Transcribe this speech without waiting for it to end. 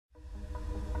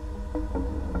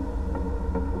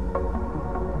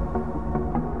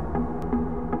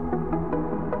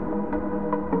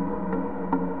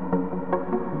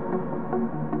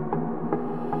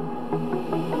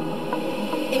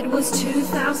It was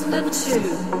 2002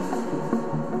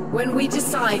 when we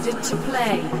decided to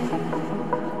play.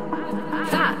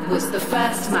 That was the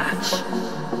first match,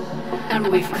 and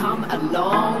we've come a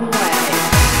long way.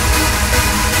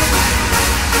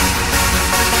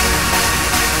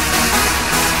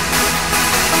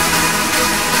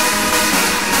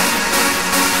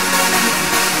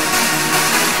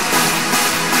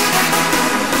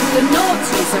 The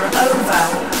noughties are over,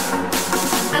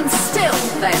 and still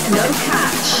there's no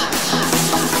catch.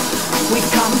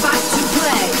 We've come back to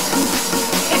play.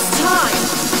 It's time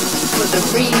for the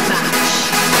rematch.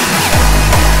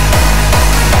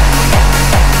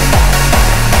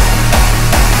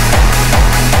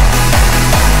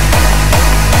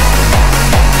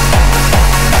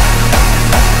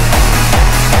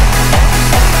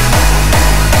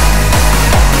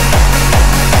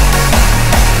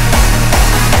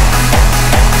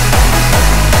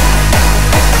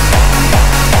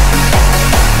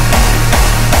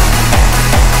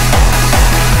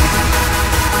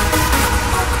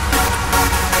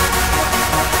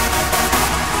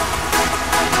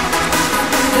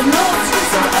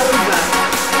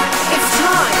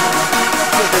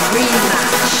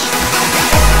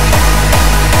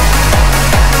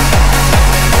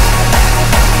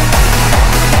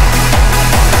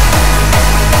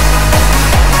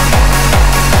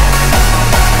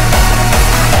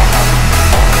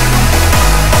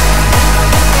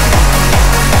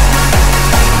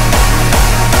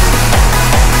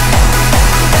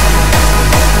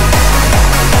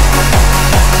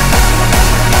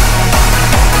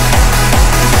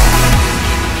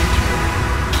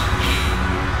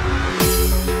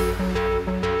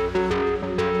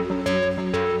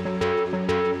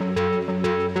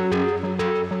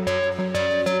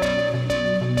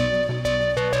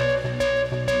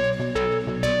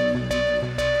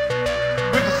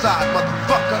 Riverside,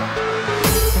 motherfucker.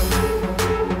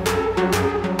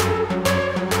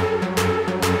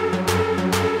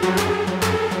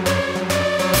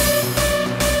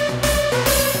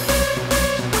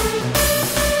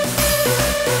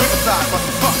 Riverside,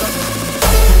 motherfucker.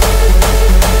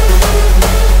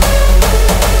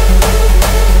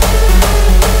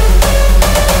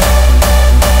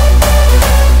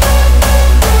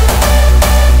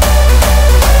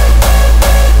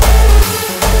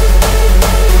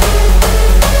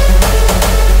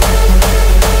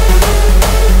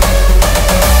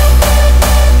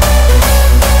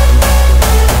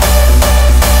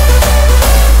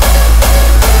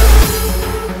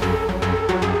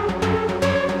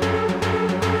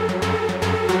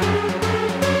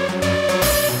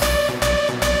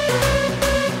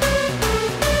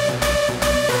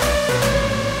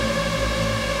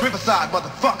 Riverside,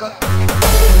 motherfucker.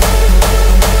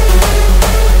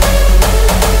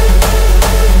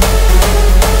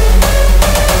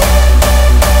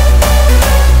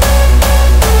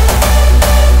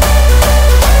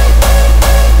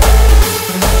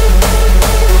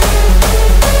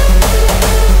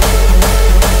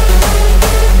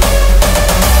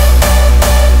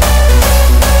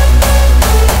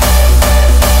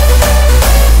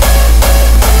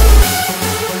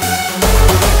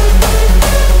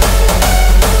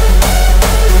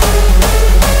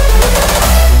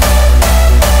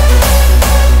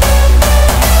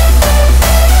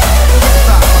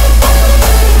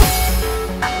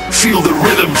 Feel the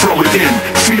rhythm from within,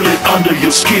 feel it under your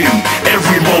skin.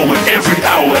 Every moment, every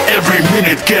hour, every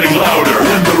minute getting louder.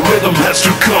 When the rhythm has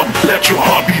to come, let your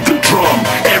heart beat the drum.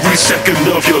 Every second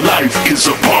of your life is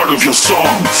a part of your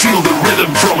song. Feel the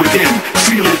rhythm from within,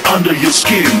 feel it under your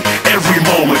skin. Every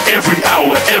moment, every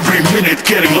hour, every minute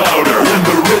getting louder. When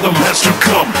the rhythm has to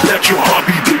come, let your heart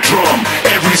beat the drum.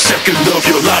 Every second of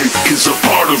your life is a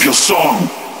part of your song.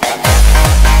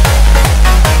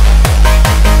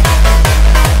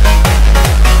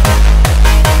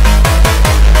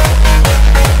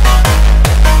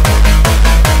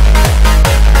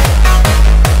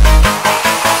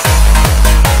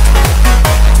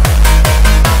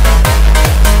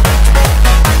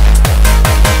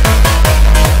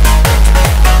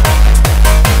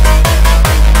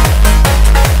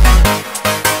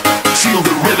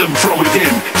 From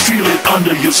within, feel it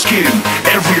under your skin.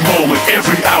 Every moment,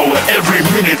 every hour, every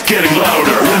minute getting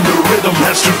louder. When the rhythm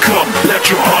has to come, let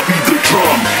your heart beat the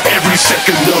drum. Every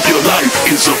second of your life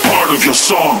is a part of your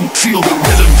song. Feel the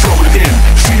rhythm from within,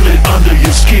 feel it under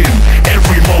your skin.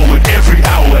 Every moment, every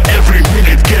hour, every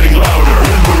minute getting louder.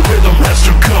 When the rhythm has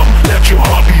to come, let your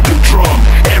heart beat the drum.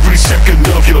 Every second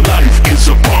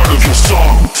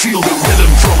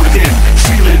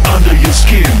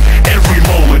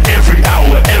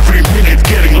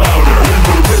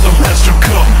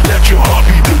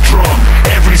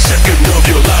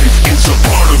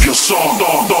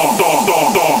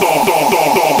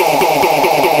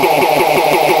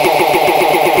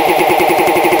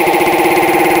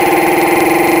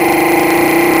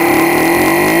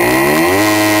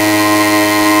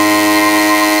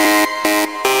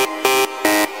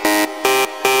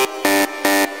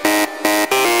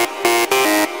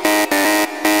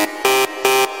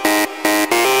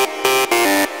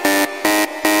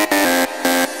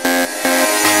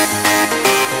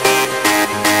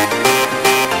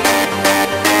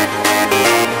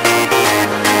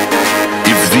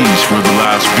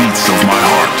last beats of my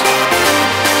heart,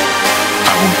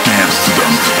 I will dance to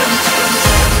them.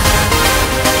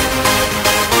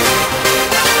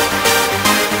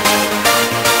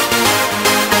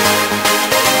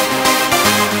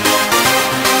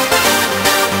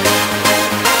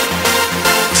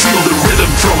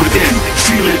 From within,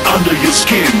 feel it under your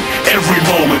skin. Every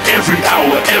moment, every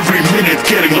hour, every minute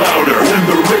getting louder. When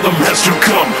the rhythm has to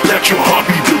come, let your heart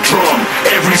beat the drum.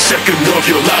 Every second of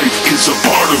your life is a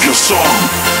part of your song.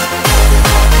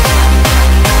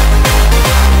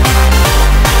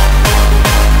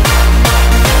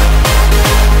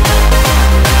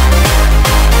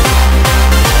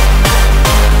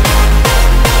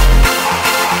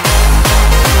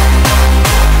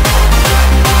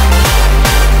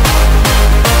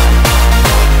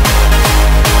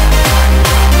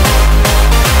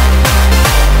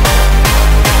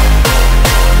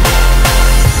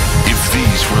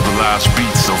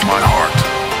 Beats of my heart,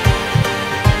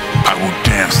 I will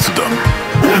dance to them.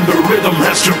 When the rhythm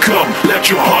has to come, let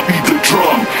your heart beat the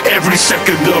drum. Every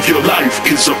second of your life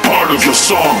is a part of your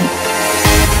song.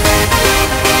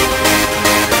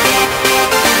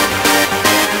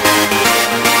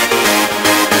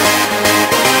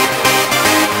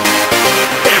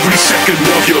 Every second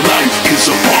of your life is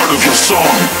a part of your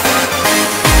song.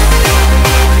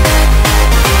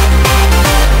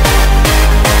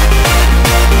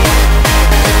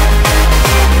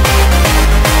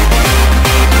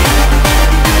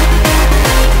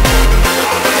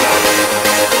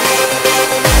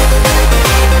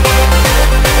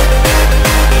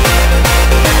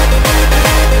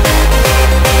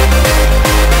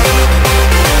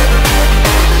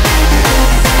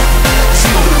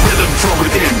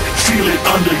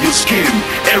 Skin.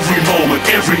 Every moment,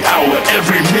 every hour,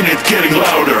 every minute getting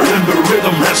louder. When the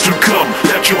rhythm has to come,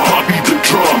 let your heart beat the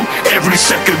drum. Every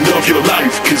second of your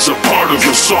life is a part of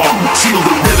your song. Feel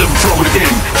the rhythm from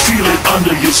within, feel it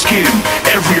under your skin.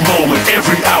 Every moment,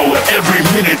 every hour, every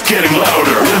minute getting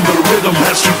louder. When the rhythm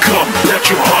has to come, let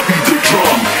your heart beat the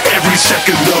drum. Every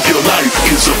second of your life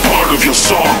is a part of your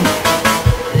song.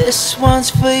 This one's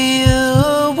for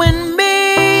you and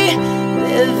me,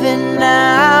 living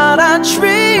out our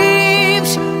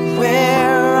dreams.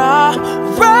 We're all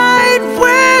right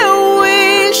where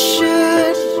we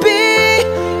should be.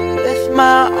 With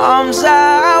my arms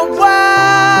out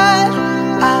wide,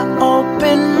 I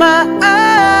open my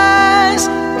eyes,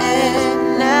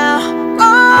 and now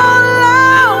all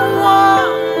I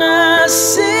wanna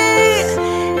see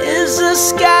is a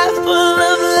sky full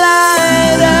of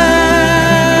lighters,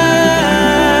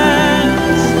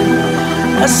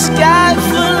 a sky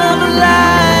full of lighters,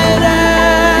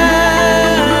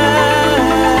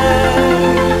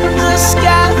 a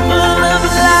sky full of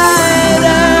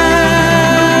lighters,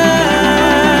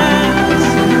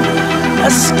 a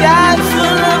sky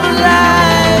full of lighters.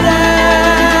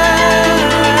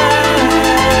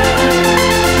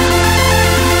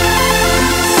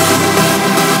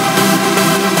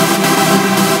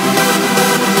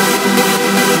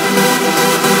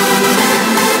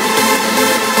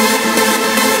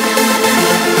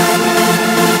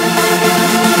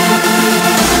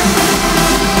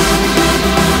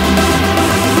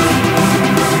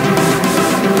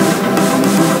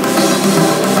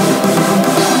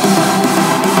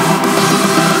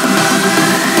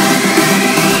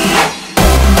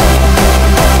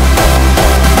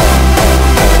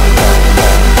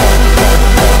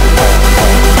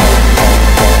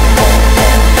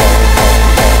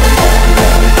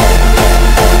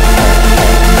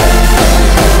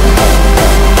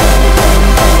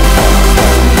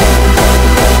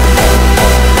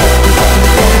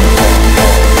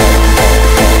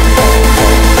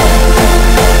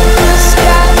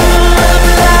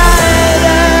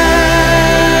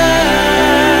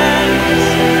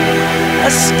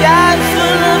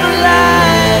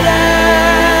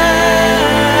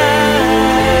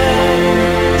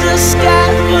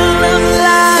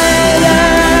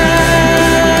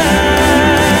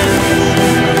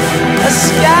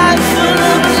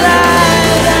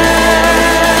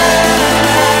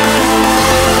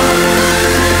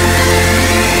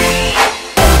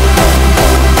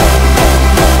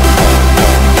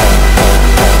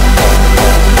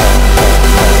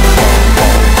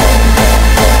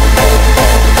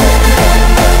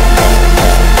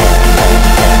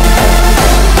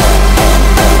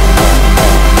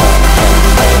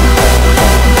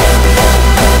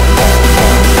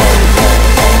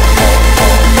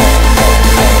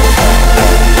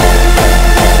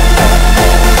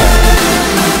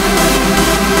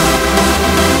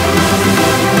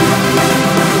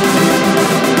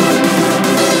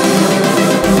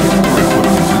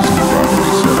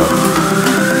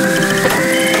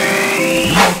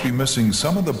 missing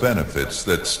some of the benefits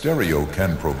that stereo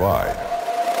can provide.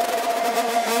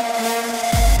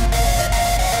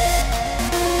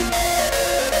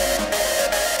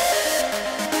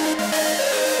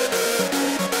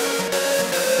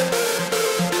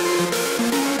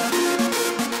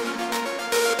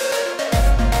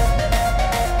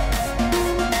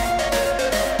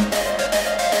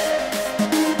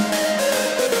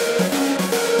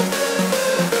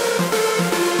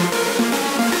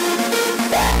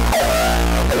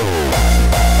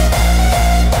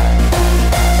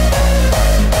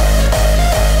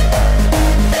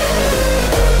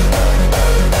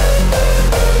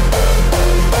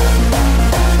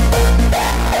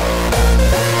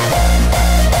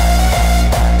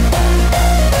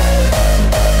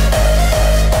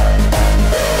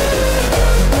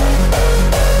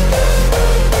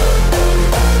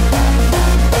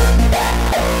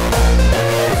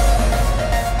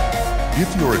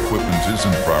 If your equipment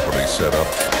isn't properly set up,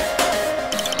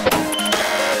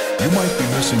 you might be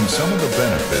missing some of the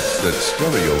benefits that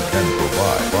stereo can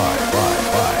provide.